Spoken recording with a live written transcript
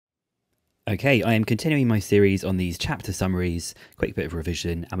Okay, I am continuing my series on these chapter summaries, quick bit of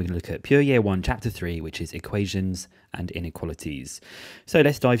revision, and we're going to look at Pure Year 1, Chapter 3, which is Equations and Inequalities. So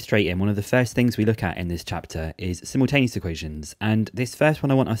let's dive straight in. One of the first things we look at in this chapter is simultaneous equations, and this first one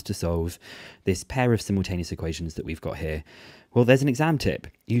I want us to solve, this pair of simultaneous equations that we've got here. Well, there's an exam tip.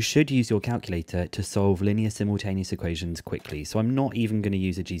 You should use your calculator to solve linear simultaneous equations quickly. So I'm not even going to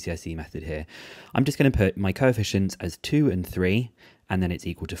use a GCSE method here. I'm just going to put my coefficients as 2 and 3, and then it's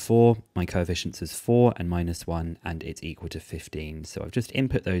equal to 4. My coefficients as 4 and minus 1, and it's equal to 15. So I've just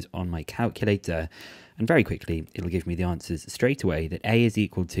input those on my calculator, and very quickly it'll give me the answers straight away, that A is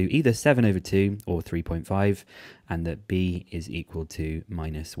equal to either 7 over 2 or 3.5, and that B is equal to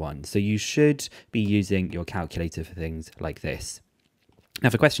minus 1. So you should be using your calculator for things like this. Now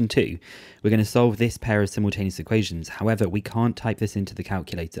for question 2, we're going to solve this pair of simultaneous equations. However, we can't type this into the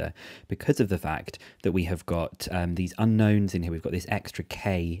calculator because of the fact that we have got these unknowns in here. We've got this extra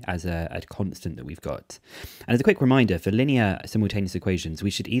k as a constant that we've got. And as a quick reminder, for linear simultaneous equations,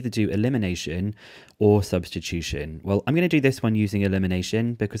 we should either do elimination or substitution. Well, I'm going to do this one using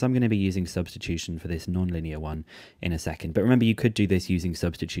elimination because I'm going to be using substitution for this non-linear one in a second. But remember, you could do this using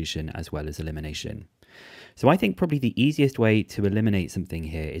substitution as well as elimination. So I think probably the easiest way to eliminate something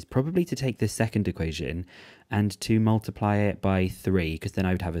here is probably to take this second equation and to multiply it by 3, because then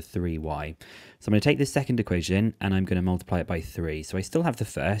I would have a 3y. So I'm going to take this second equation and I'm going to multiply it by 3. So I still have the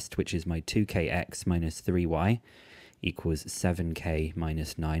first, which is my 2kx minus 3y equals 7k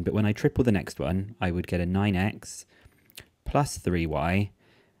minus 9. But when I triple the next one, I would get a 9x plus 3y,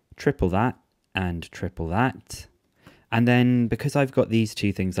 triple that and triple that. And then because I've got these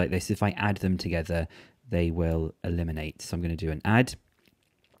two things like this, if I add them together, they will eliminate. So I'm going to do an add.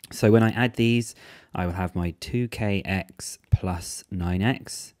 So when I add these, I will have my 2kx plus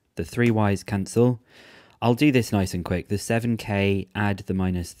 9x. The 3y's cancel. I'll do this nice and quick. The 7k add the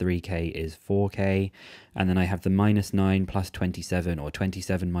minus 3k is 4k. And then I have the minus 9 plus 27, or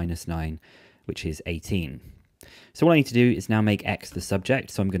 27 minus 9, which is 18. So what I need to do is now make x the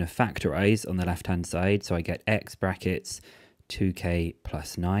subject. So I'm going to factorize on the left-hand side. So I get x brackets 2k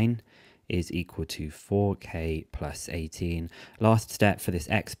plus 9 is equal to 4k plus 18. Last step for this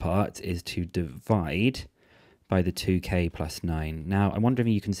x part is to divide by the 2k plus 9. Now, I'm wondering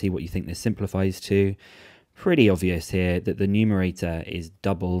if you can see what you think this simplifies to. Pretty obvious here that the numerator is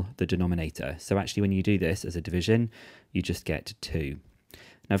double the denominator. So actually when you do this as a division, you just get 2.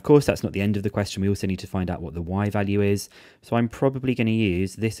 Now, of course, that's not the end of the question. We also need to find out what the y value is. So I'm probably going to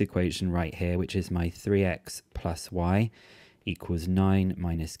use this equation right here, which is my 3x plus y equals 9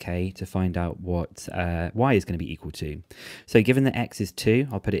 minus k, to find out what y is going to be equal to. So given that x is 2,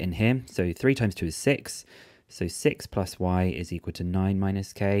 I'll put it in here. So 3 times 2 is 6. So 6 plus y is equal to 9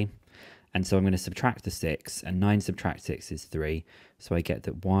 minus k. And so I'm going to subtract the 6, and 9 subtract 6 is 3. So I get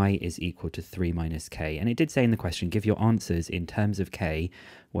that y is equal to 3 minus k. And it did say in the question, give your answers in terms of k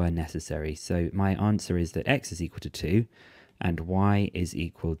where necessary. So my answer is that x is equal to 2, and y is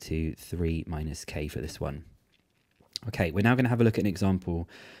equal to 3 minus k for this one. Okay, we're now going to have a look at an example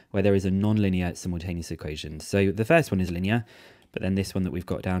where there is a non-linear simultaneous equation. So the first one is linear, but then this one that we've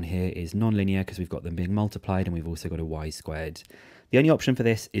got down here is non-linear because we've got them being multiplied and we've also got a y squared. The only option for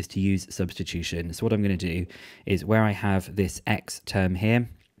this is to use substitution. So what I'm going to do is where I have this x term here,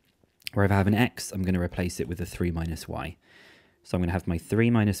 where I have an x, I'm going to replace it with a 3 minus y. So I'm going to have my 3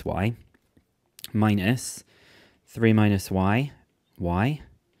 minus y minus 3 minus y,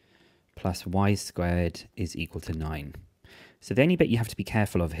 plus y squared is equal to 9. So the only bit you have to be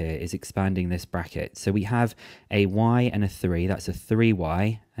careful of here is expanding this bracket. So we have a y and a 3, that's a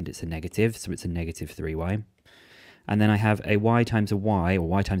 3y, and it's a negative, so it's a negative 3y. And then I have a y times a y, or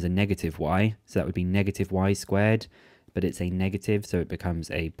y times a negative y, so that would be negative y squared, but it's a negative, so it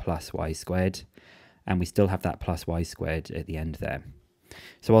becomes a plus y squared. And we still have that plus y squared at the end there.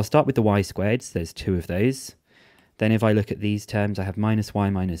 So I'll start with the y squareds, there's 2 of those. Then if I look at these terms, I have minus y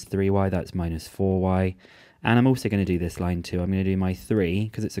minus 3y, that's minus 4y. And I'm also going to do this line too. I'm going to do my 3,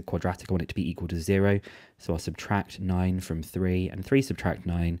 because it's a quadratic, I want it to be equal to 0. So I'll subtract 9 from 3, and 3 subtract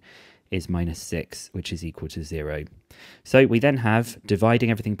 9 is minus 6, which is equal to 0. So we then have dividing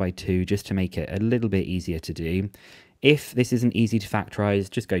everything by 2, just to make it a little bit easier to do. If this isn't easy to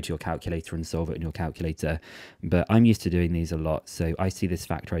factorize, just go to your calculator and solve it in your calculator. But I'm used to doing these a lot, so I see this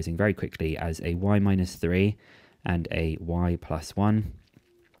factorizing very quickly as a y minus 3 and a y plus 1,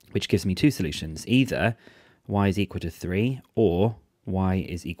 which gives me 2 solutions. Either y is equal to 3 or y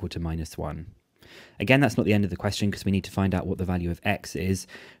is equal to minus 1. Again, that's not the end of the question because we need to find out what the value of x is.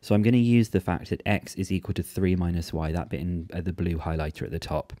 So I'm going to use the fact that x is equal to 3 minus y, that bit in the blue highlighter at the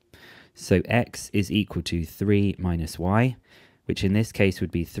top. So x is equal to 3 minus y, which in this case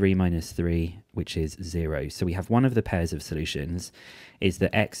would be 3 minus 3, which is 0. So we have one of the pairs of solutions is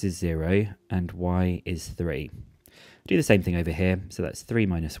that x is 0 and y is 3. Do the same thing over here. So that's 3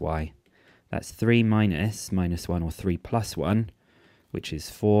 minus y. That's 3 minus minus 1, or 3 plus 1, which is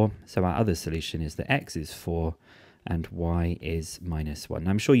 4. So our other solution is that x is 4 and y is minus 1. Now,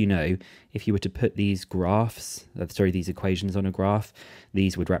 I'm sure you know, if you were to put these these equations on a graph,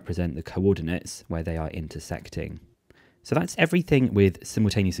 these would represent the coordinates where they are intersecting. So that's everything with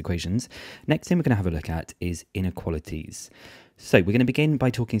simultaneous equations. Next thing we're going to have a look at is inequalities. So we're going to begin by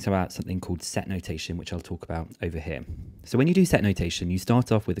talking about something called set notation, which I'll talk about over here. So when you do set notation, you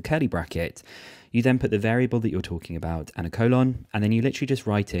start off with a curly bracket, you then put the variable that you're talking about and a colon, and then you literally just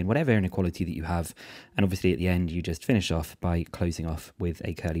write in whatever inequality that you have, and obviously at the end you just finish off by closing off with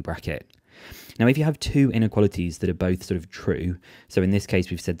a curly bracket. Now, if you have two inequalities that are both sort of true, so in this case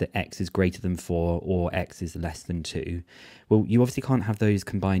we've said that x is greater than 4 or x is less than 2, well, you obviously can't have those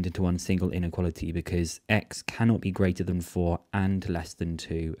combined into one single inequality because x cannot be greater than 4 and less than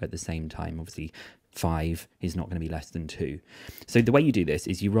 2 at the same time. Obviously, 5 is not going to be less than 2. So the way you do this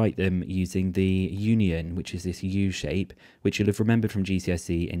is you write them using the union, which is this U shape, which you'll have remembered from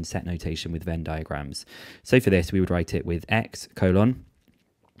GCSE in set notation with Venn diagrams. So for this, we would write it with x colon,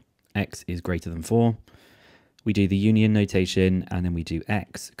 x is greater than 4. We do the union notation, and then we do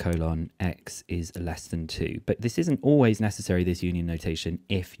x colon, x is less than 2. But this isn't always necessary, this union notation,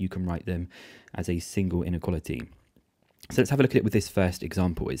 if you can write them as a single inequality. So let's have a look at it with this first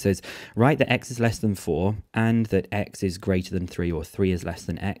example. It says, write that x is less than 4 and that x is greater than 3, or 3 is less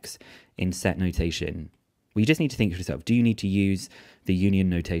than x in set notation. Well, you just need to think to yourself, do you need to use the union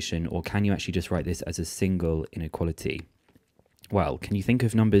notation, or can you actually just write this as a single inequality? Well, can you think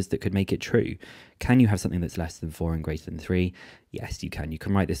of numbers that could make it true? Can you have something that's less than 4 and greater than 3? Yes, you can. You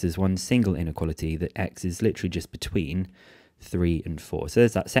can write this as one single inequality that x is literally just between 3 and 4. So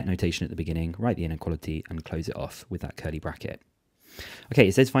there's that set notation at the beginning, write the inequality and close it off with that curly bracket. Okay,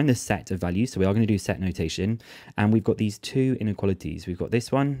 it says find the set of values. So we are going to do set notation, and we've got these two inequalities. We've got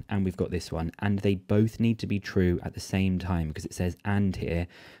this one and we've got this one, and they both need to be true at the same time because it says and here,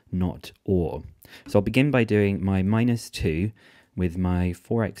 not or. So I'll begin by doing my minus 2 with my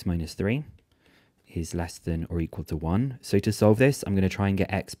 4x minus 3 is less than or equal to 1. So to solve this, I'm going to try and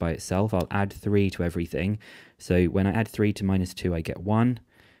get x by itself. I'll add 3 to everything. So when I add 3 to minus 2, I get 1.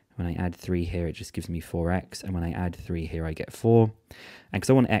 When I add 3 here, it just gives me 4x. And when I add 3 here, I get 4. And because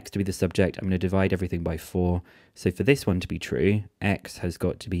I want x to be the subject, I'm going to divide everything by 4. So for this one to be true, x has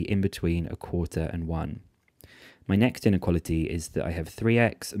got to be in between a quarter and 1. My next inequality is that I have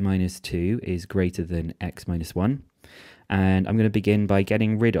 3x minus 2 is greater than x minus 1. And I'm going to begin by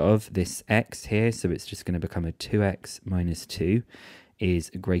getting rid of this x here. So it's just going to become a 2x minus 2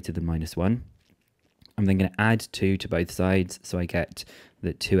 is greater than minus 1. I'm then going to add 2 to both sides. So I get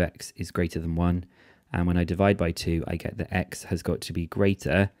that 2x is greater than 1. And when I divide by 2, I get that x has got to be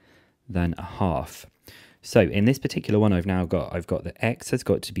greater than a half. So in this particular one I've got that x has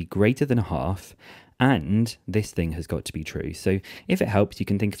got to be greater than a half, and this thing has got to be true. So if it helps, you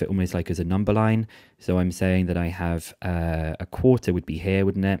can think of it almost like as a number line. So I'm saying that I have a quarter would be here,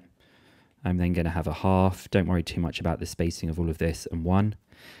 wouldn't it? I'm then going to have a half. Don't worry too much about the spacing of all of this, and 1.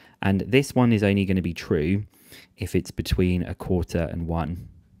 And this one is only going to be true if it's between a quarter and 1.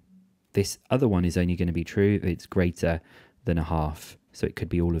 This other one is only going to be true if it's greater than a half. So it could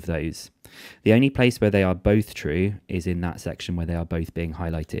be all of those. The only place where they are both true is in that section where they are both being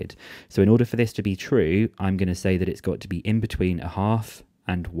highlighted. So in order for this to be true, I'm going to say that it's got to be in between a half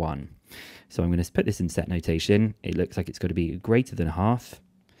and 1. So I'm going to put this in set notation. It looks like it's got to be greater than a half,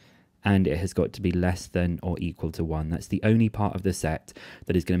 and it has got to be less than or equal to 1. That's the only part of the set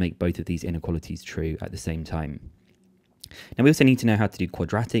that is going to make both of these inequalities true at the same time. Now we also need to know how to do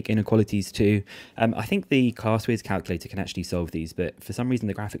quadratic inequalities too. I think the ClassWiz calculator can actually solve these, but for some reason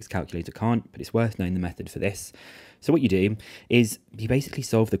the graphics calculator can't, but it's worth knowing the method for this. So what you do is you basically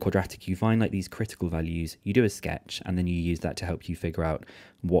solve the quadratic. You find like these critical values, you do a sketch, and then you use that to help you figure out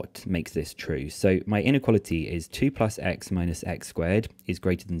what makes this true. So my inequality is 2 plus x minus x squared is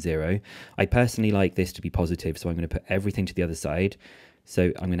greater than 0. I personally like this to be positive, so I'm going to put everything to the other side.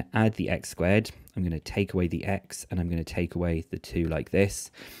 So I'm going to add the x squared, I'm going to take away the x, and I'm going to take away the 2 like this.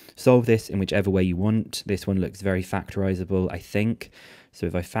 Solve this in whichever way you want. This one looks very factorizable, I think. So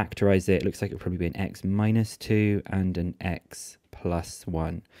if I factorize it, it looks like it would probably be an x minus 2 and an x plus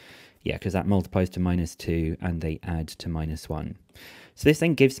 1. Yeah, because that multiplies to minus 2 and they add to minus 1. So this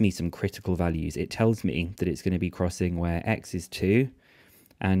then gives me some critical values. It tells me that it's going to be crossing where x is 2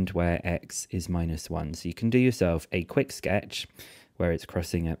 and where x is minus 1. So you can do yourself a quick sketch where it's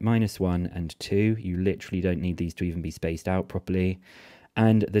crossing at -1 and 2. You literally don't need these to even be spaced out properly.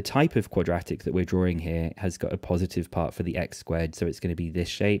 And the type of quadratic that we're drawing here has got a positive part for the x squared, so it's going to be this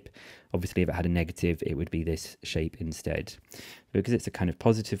shape. Obviously, if it had a negative, it would be this shape instead. Because it's a kind of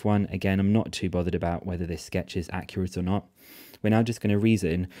positive one, again, I'm not too bothered about whether this sketch is accurate or not. We're now just going to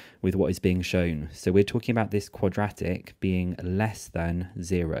reason with what is being shown. So we're talking about this quadratic being less than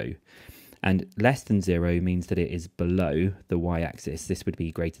 0. And less than 0 means that it is below the y-axis. This would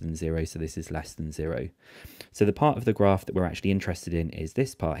be greater than 0, so this is less than 0. So the part of the graph that we're actually interested in is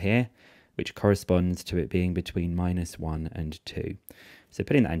this part here, which corresponds to it being between -1 and 2. So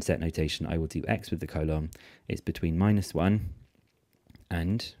putting that in set notation, I will do x with the colon. It's between -1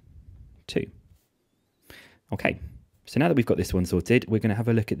 and 2. Okay. So now that we've got this one sorted, we're going to have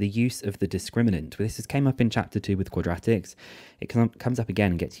a look at the use of the discriminant. This has came up in chapter 2 with quadratics. It comes up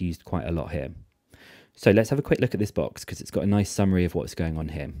again and gets used quite a lot here. So let's have a quick look at this box because it's got a nice summary of what's going on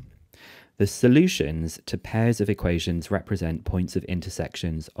here. The solutions to pairs of equations represent points of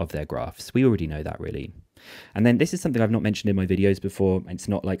intersections of their graphs. We already know that, really. And then this is something I've not mentioned in my videos before. It's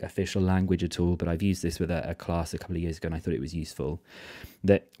not like official language at all, but I've used this with a class a couple of years ago and I thought it was useful.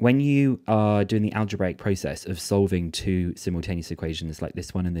 That when you are doing the algebraic process of solving two simultaneous equations like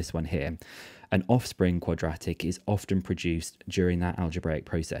this one and this one here, an offspring quadratic is often produced during that algebraic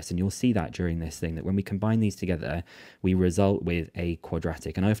process. And you'll see that during this thing, that when we combine these together, we result with a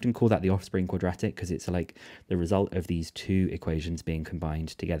quadratic. And I often call that the offspring quadratic because it's like the result of these two equations being combined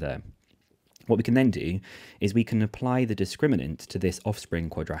together. What we can then do is we can apply the discriminant to this offspring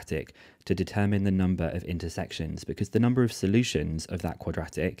quadratic to determine the number of intersections, because the number of solutions of that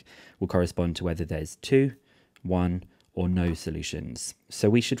quadratic will correspond to whether there's 2, 1, or no solutions. So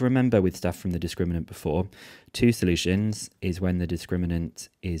we should remember with stuff from the discriminant before, 2 solutions is when the discriminant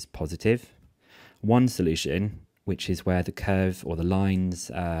is positive. 1 solution, which is where the curve or the lines,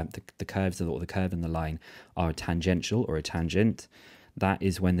 the curves or the curve and the line are tangential or a tangent, that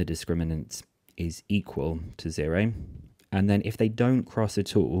is when the discriminant is equal to 0. And then if they don't cross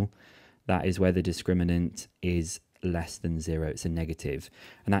at all, that is where the discriminant is less than 0. It's a negative.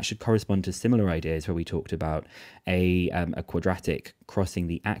 And that should correspond to similar ideas where we talked about a quadratic crossing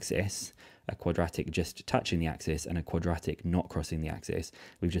the axis, a quadratic just touching the axis, and a quadratic not crossing the axis.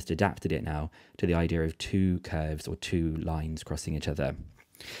 We've just adapted it now to the idea of 2 curves or 2 lines crossing each other.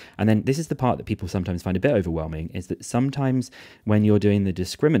 And then this is the part that people sometimes find a bit overwhelming, is that sometimes when you're doing the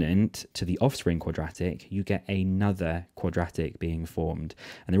discriminant to the offspring quadratic, you get another quadratic being formed.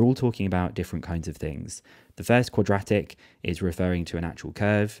 And they're all talking about different kinds of things. The first quadratic is referring to an actual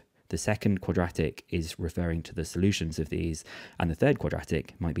curve. The second quadratic is referring to the solutions of these. And the third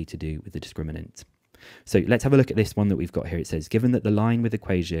quadratic might be to do with the discriminant. So let's have a look at this one that we've got here. It says, given that the line with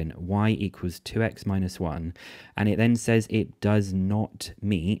equation y equals 2x minus 1, and it then says it does not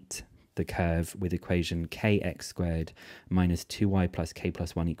meet the curve with equation kx squared minus 2y plus k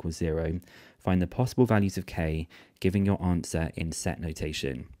plus 1 equals 0, find the possible values of k, giving your answer in set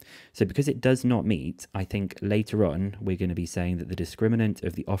notation. So because it does not meet, I think later on we're going to be saying that the discriminant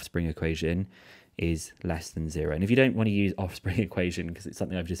of the offspring equation is less than 0. And if you don't want to use offspring equation because it's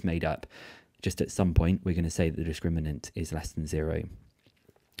something I've just made up, just at some point, we're going to say that the discriminant is less than 0.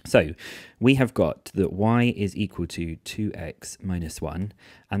 So we have got that y is equal to 2x minus 1,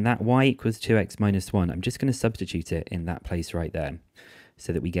 and that y equals 2x minus 1, I'm just going to substitute it in that place right there,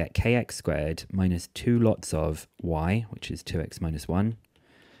 so that we get kx squared minus 2 lots of y, which is 2x minus 1,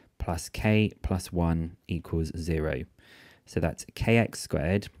 plus k plus 1 equals 0. So that's kx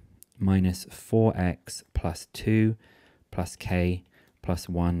squared minus 4x plus 2 plus k plus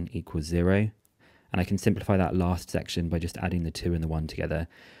 1 equals 0. And I can simplify that last section by just adding the 2 and the 1 together.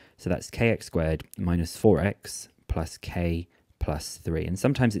 So that's kx squared minus 4x plus k plus 3. And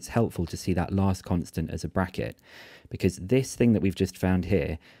sometimes it's helpful to see that last constant as a bracket, because this thing that we've just found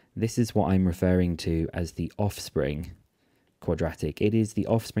here, this is what I'm referring to as the offspring quadratic. It is the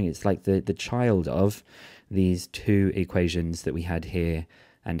offspring, it's like the child of these two equations that we had here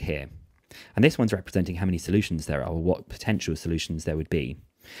and here. And this one's representing how many solutions there are, or what potential solutions there would be.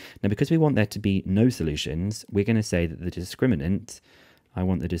 Now, because we want there to be no solutions, we're going to say that the discriminant, I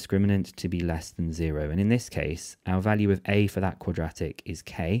want the discriminant to be less than 0. And in this case, our value of a for that quadratic is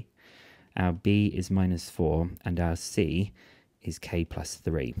k, our b is minus 4, and our c is k plus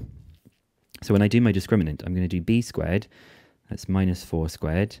 3. So when I do my discriminant, I'm going to do b squared, that's minus 4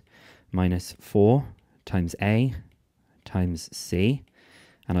 squared, minus 4 times a times c,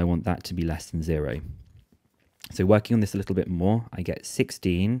 and I want that to be less than 0. So working on this a little bit more, I get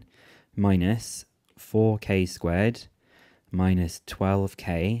 16 minus 4k squared minus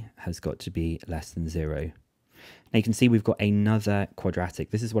 12k has got to be less than 0. Now you can see we've got another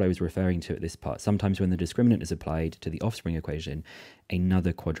quadratic. This is what I was referring to at this part. Sometimes when the discriminant is applied to the offspring equation,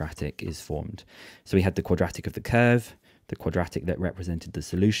 another quadratic is formed. So we had the quadratic of the curve, the quadratic that represented the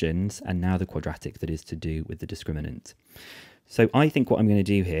solutions, and now the quadratic that is to do with the discriminant. So I think what I'm going to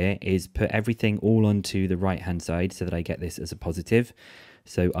do here is put everything all onto the right-hand side so that I get this as a positive.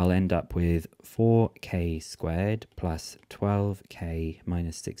 So I'll end up with 4k squared plus 12k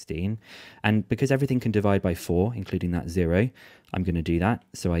minus 16. And because everything can divide by 4, including that 0, I'm going to do that.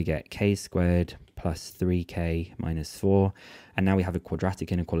 So I get k squared plus 3k minus 4. And now we have a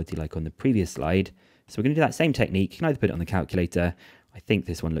quadratic inequality like on the previous slide. So we're going to do that same technique. You can either put it on the calculator. I think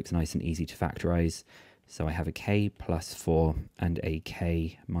this one looks nice and easy to factorize. So I have a k plus 4 and a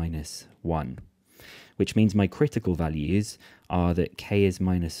k minus 1. Which means my critical values are that k is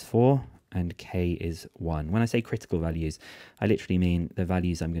minus 4 and k is 1. When I say critical values, I literally mean the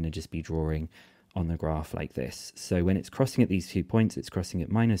values I'm going to just be drawing on the graph like this. So when it's crossing at these 2 points, it's crossing at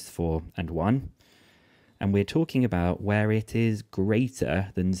minus 4 and 1. And we're talking about where it is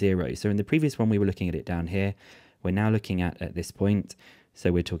greater than 0. So in the previous one, we were looking at it down here. We're now looking at this point.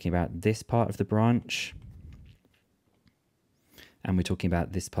 So we're talking about this part of the branch. And we're talking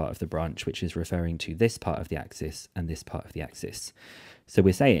about this part of the branch, which is referring to this part of the axis and this part of the axis. So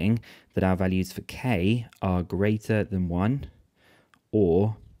we're saying that our values for k are greater than 1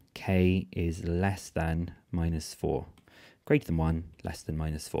 or k is less than minus 4. Greater than 1, less than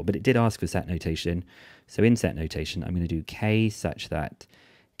minus 4. But it did ask for set notation. So in set notation, I'm going to do k such that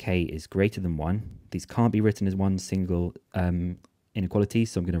k is greater than 1. These can't be written as one single inequality,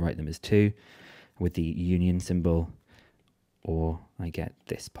 so I'm going to write them as 2 with the union symbol, or I get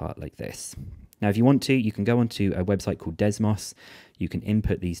this part like this. Now, if you want to, you can go onto a website called Desmos. You can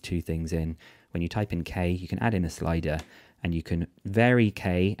input these two things in. When you type in k, you can add in a slider, and you can vary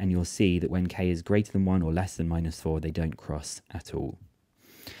k, and you'll see that when k is greater than 1 or less than minus 4, they don't cross at all.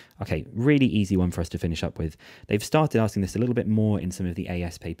 Okay, really easy one for us to finish up with. They've started asking this a little bit more in some of the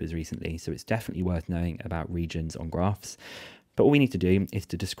AS papers recently, so it's definitely worth knowing about regions on graphs. But all we need to do is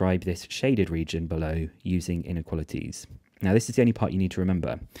to describe this shaded region below using inequalities. Now, this is the only part you need to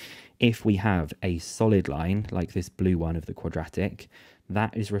remember. If we have a solid line, like this blue one of the quadratic,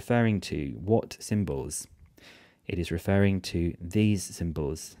 that is referring to what symbols? It is referring to these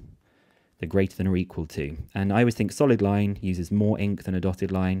symbols, the greater than or equal to. And I always think solid line uses more ink than a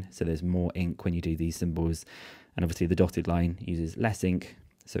dotted line, so there's more ink when you do these symbols. And obviously the dotted line uses less ink,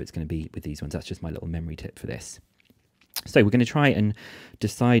 so it's going to be with these ones. That's just my little memory tip for this. So we're going to try and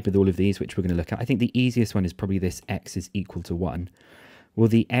decide with all of these, which we're going to look at. I think the easiest one is probably this x is equal to 1. Well,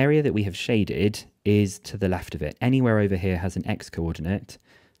 the area that we have shaded is to the left of it. Anywhere over here has an x coordinate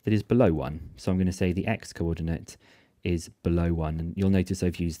that is below 1. So I'm going to say the x coordinate is below 1. And you'll notice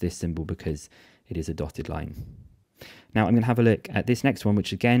I've used this symbol because it is a dotted line. Now I'm going to have a look at this next one,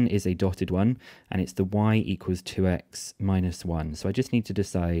 which again is a dotted one, and it's the y equals 2x minus 1. So I just need to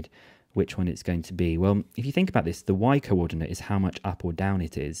decide which one it's going to be. Well, if you think about this, the y coordinate is how much up or down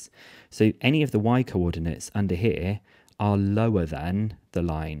it is. So any of the y coordinates under here are lower than the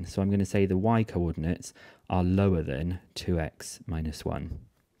line. So I'm going to say the y coordinates are lower than 2x minus 1.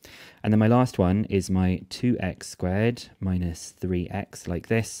 And then my last one is my 2x squared minus 3x, like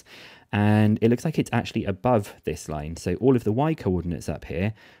this. And it looks like it's actually above this line. So all of the y coordinates up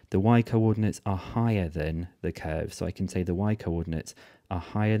here, the y coordinates are higher than the curve. So I can say the y coordinates are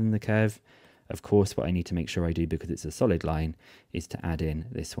higher than the curve. Of course, what I need to make sure I do, because it's a solid line, is to add in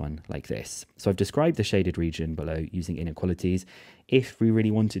this one like this. So I've described the shaded region below using inequalities. If we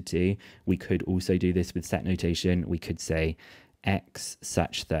really wanted to, we could also do this with set notation. We could say x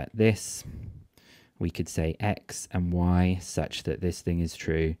such that this. We could say x and y such that this thing is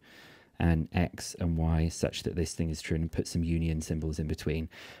true, and x and y such that this thing is true, and put some union symbols in between.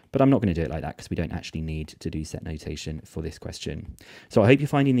 But I'm not going to do it like that because we don't actually need to do set notation for this question. So I hope you're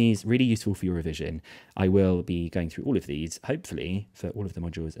finding these really useful for your revision. I will be going through all of these, hopefully, for all of the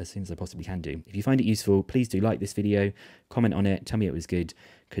modules as soon as I possibly can do. If you find it useful, please do like this video, comment on it, tell me it was good,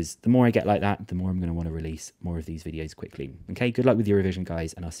 because the more I get like that, the more I'm going to want to release more of these videos quickly. Okay, good luck with your revision,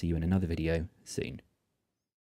 guys, and I'll see you in another video soon.